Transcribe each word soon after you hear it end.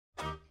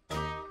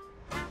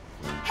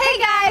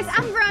guys,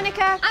 I'm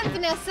Veronica. I'm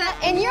Vanessa.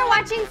 And you're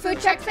watching Food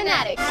Truck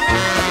Fanatics.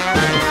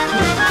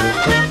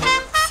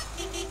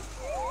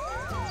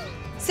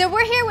 So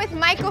we're here with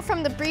Michael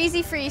from the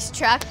Breezy Freeze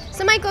Truck.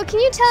 So Michael, can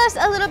you tell us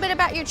a little bit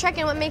about your truck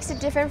and what makes it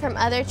different from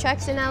other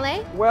trucks in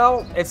LA?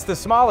 Well, it's the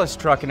smallest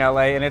truck in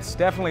LA and it's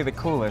definitely the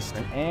coolest.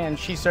 And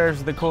she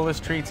serves the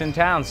coolest treats in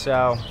town,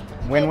 so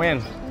win-win.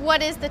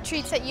 What is the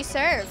treats that you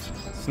serve?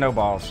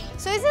 Snowballs.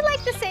 So is it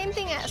like the same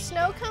thing as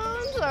snow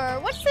cones, or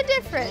what's the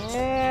difference?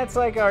 Yeah, it's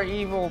like our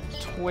evil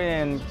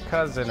twin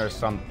cousin or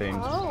something.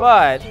 Oh,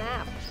 but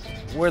snap.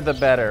 we're the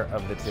better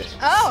of the two.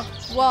 Oh,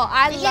 well,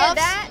 I You love hear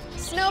that?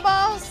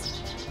 snowballs.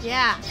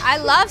 Yeah, I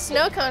love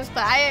snow cones,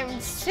 but I am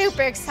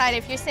super excited.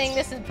 If you're saying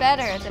this is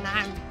better, then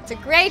it's a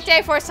great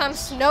day for some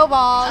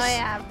snowballs. Oh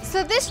yeah.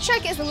 So this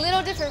truck is a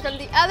little different from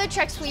the other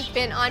trucks we've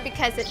been on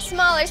because it's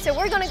smaller, so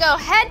we're gonna go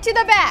head to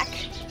the back.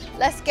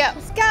 Let's go.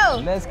 Let's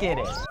go. Let's get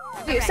it.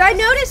 Okay. So I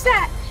noticed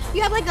that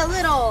you have like a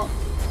little.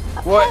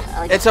 What?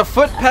 It's a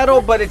foot pedal,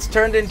 but it's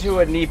turned into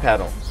a knee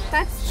pedal.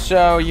 That's.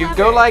 So you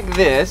go like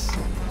this,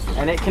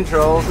 and it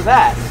controls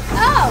that.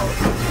 Oh.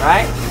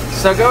 Right?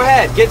 So go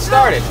ahead, get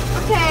started.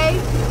 Okay.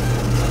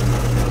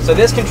 So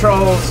this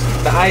controls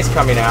the ice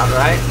coming out,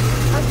 right?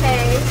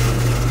 Okay.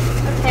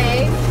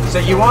 Okay. So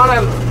you want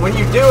to, when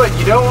you do it,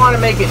 you don't want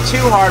to make it too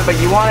hard, but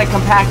you want to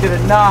compact it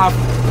enough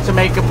to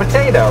make a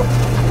potato.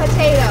 A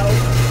potato.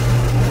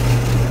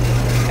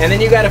 And then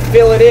you got to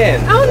fill it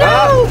in. Oh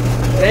no!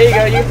 There you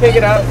go, you pick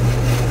it up.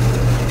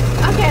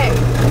 Okay.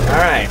 All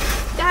right.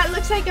 That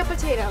looks like a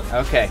potato.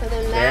 Okay, So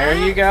then there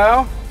that- you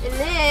go. And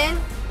then.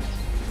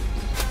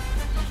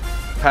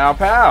 Pow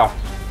pow.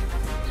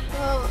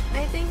 Well,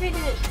 I think I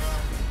did it.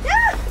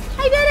 Ah!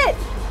 I did it!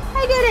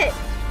 I did it!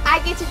 I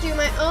get to do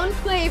my own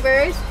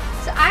flavors.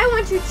 So I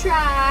want to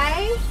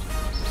try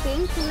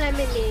pink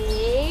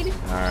lemonade.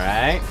 All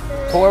right.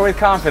 Pour with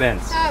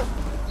confidence. Oh,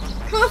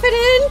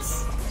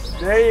 confidence!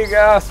 There you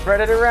go,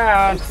 spread it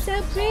around. It's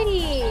so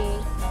pretty.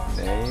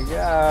 There you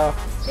go.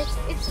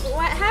 It's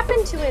what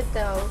happened to it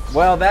though?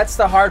 Well, that's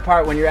the hard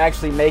part when you're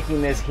actually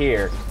making this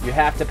here. You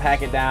have to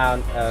pack it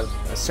down a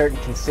certain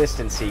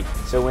consistency.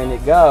 So when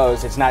it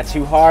goes, it's not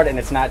too hard and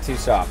it's not too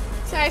soft.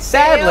 So I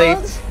Sadly,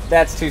 failed.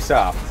 that's too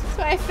soft.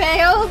 So I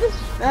failed.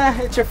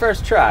 It's your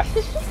first try.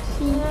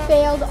 You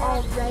failed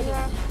already.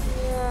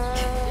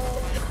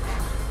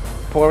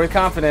 Pour with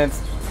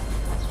confidence.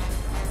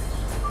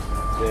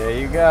 There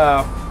you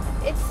go.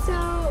 It's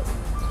so.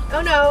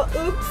 Oh no!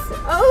 Oops!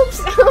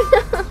 Oops!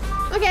 Oh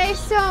no! Okay,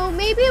 so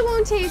maybe it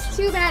won't taste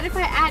too bad if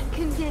I add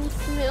condensed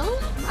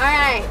milk. All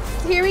right,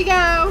 here we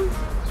go.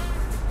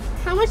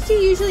 How much do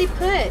you usually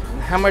put?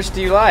 How much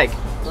do you like?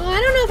 Well,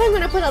 I don't know if I'm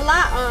gonna put a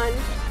lot on.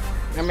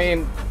 I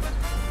mean,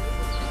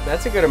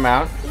 that's a good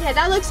amount. Yeah,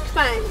 that looks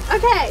fine.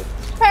 Okay,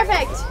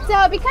 perfect.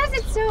 So because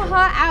it's so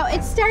hot out,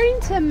 it's starting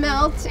to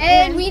melt,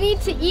 And we need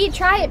to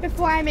try it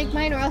before I make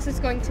mine, or else it's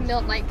going to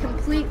melt like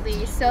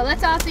completely. So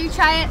let's also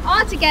try it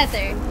all together,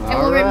 and we'll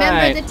All remember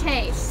right. the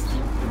taste.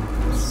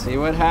 Let's see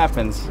what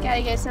happens.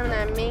 gotta get some of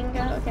that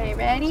mango. Okay,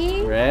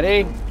 ready?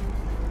 Ready?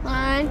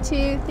 1,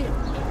 2, 3.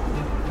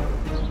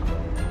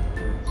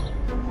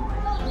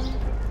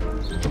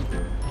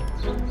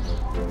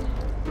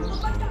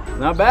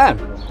 Not bad.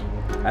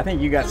 I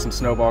think you got some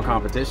snowball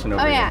competition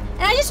over Oh here. yeah,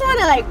 and I just want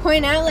to like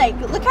point out, like,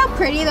 look how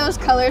pretty those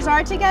colors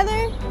are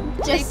together.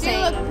 They Just do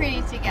saying. look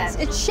pretty together.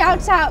 It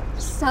shouts out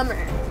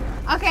summer.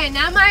 Okay,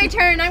 now my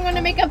turn. I'm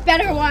gonna make a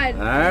better one.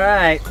 All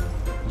right.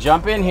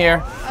 Jump in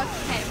here.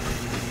 Okay.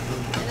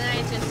 And then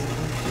I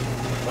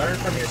just, Learn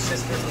from your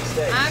sister's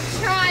mistakes. I'm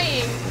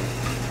trying.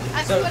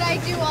 That's So- what I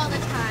do all the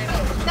time.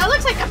 That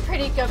looks like a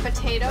pretty good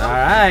potato. All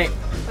right.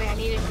 Wait, I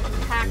need it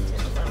compacted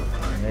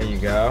though. There you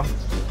go.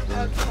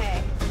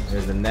 Okay.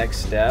 There's the next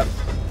step.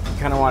 You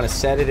kind of want to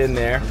set it in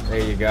there. There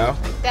you go.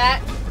 Like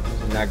that.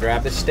 Now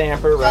grab the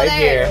stamper right Oh,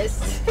 there here. it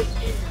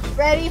is.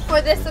 Ready for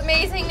this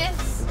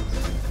amazingness?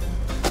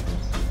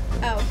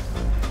 Oh.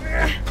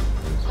 Okay.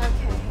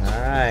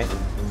 All right.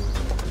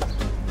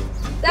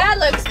 That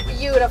looks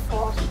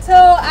beautiful. So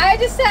I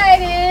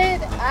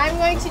decided I'm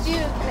going to do,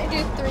 can I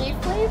do 3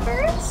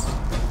 flavors?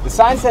 The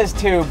sign says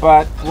 2,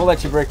 but we'll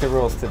let you break the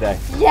rules today.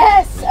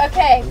 Yes,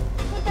 okay.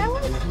 But that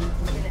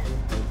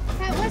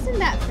wasn't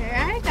that fair.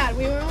 I thought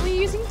we were only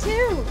using 2.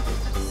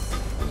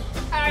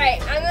 All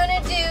right, I'm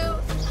gonna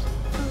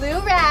do blue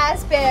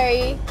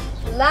raspberry,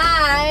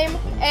 lime,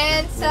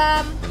 and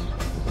some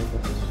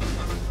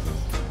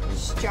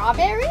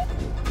strawberry.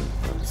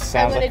 Sounds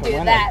I'm gonna like a do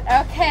winner.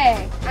 that.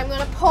 Okay, I'm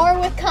gonna pour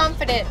with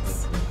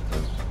confidence.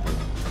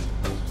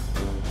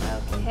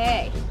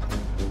 Okay,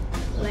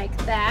 like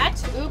that.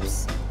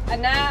 Oops.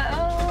 And now,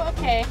 oh,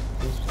 okay.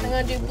 I'm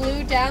gonna do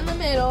blue down the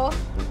middle.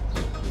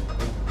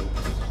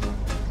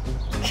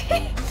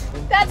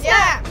 That's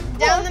not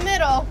down the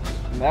middle.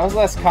 That was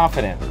less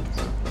confident.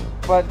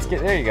 But it's good.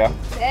 There you go.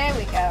 There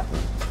we go.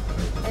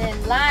 And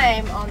then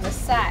lime on the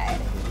side.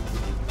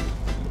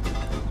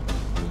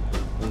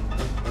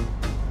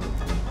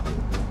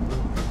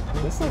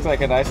 This looks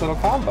like a nice little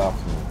combo.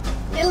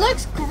 It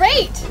looks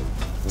great.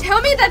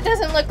 Tell me that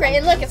doesn't look great.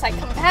 And look, it's like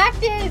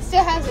compacted. It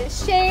still has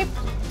its shape.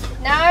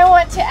 Now I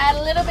want to add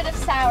a little bit of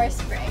sour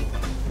spray,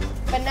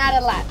 but not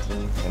a lot.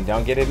 And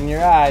don't get it in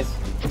your eyes.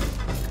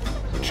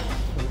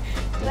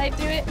 Did I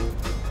do it?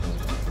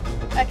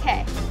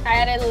 Okay, I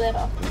added a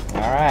little.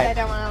 All I right.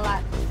 don't want a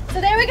lot. So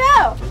there we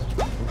go.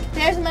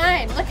 There's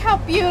mine. Look how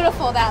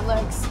beautiful that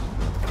looks.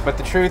 But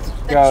the truth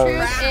The goes,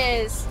 truth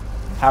is,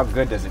 how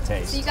good does it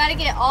taste? so you gotta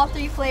get all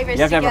 3 flavors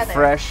You have to together. have a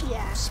fresh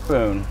Yeah.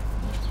 spoon.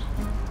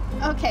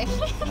 Okay.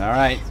 All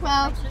right.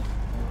 Well,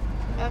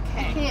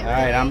 okay. Can't All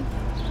right, really.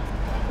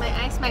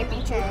 My ice might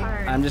be too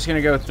hard. I'm just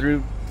gonna go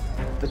through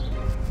the,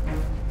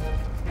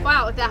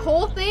 Wow, that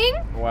whole thing?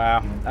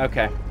 wow,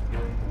 okay.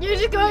 You're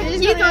just going, You're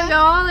just you're gonna gonna go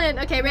all in.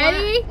 Okay,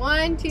 ready?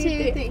 1, 2,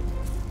 3.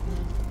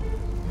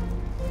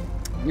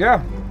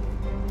 Yeah.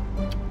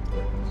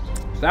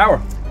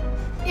 Sour.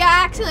 Yeah,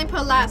 I accidentally put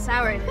a lot of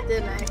sour in it,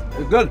 didn't I?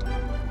 It's good.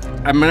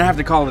 I'm gonna have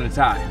to call it a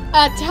tie.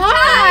 A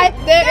tie?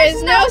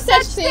 There's no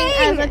such thing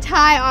as a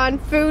tie on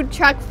Food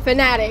Truck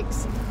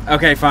Fanatics.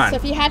 Okay, fine. So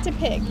if you had to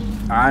pick.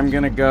 I'm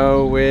gonna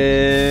go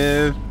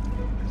with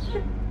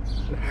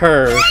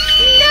her. No!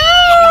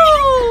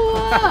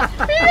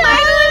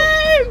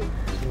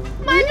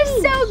 Mine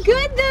is so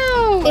good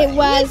though. It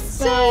was,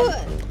 so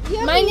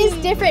but mine is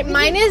different.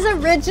 Mine is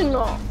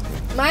original.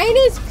 Mine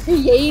is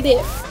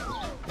creative.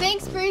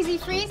 Thanks, Breezy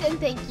Freeze, and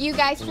thank you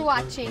guys for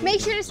watching.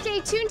 make sure to stay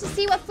tuned to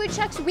see what food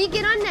trucks we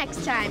get on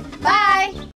next time. Bye.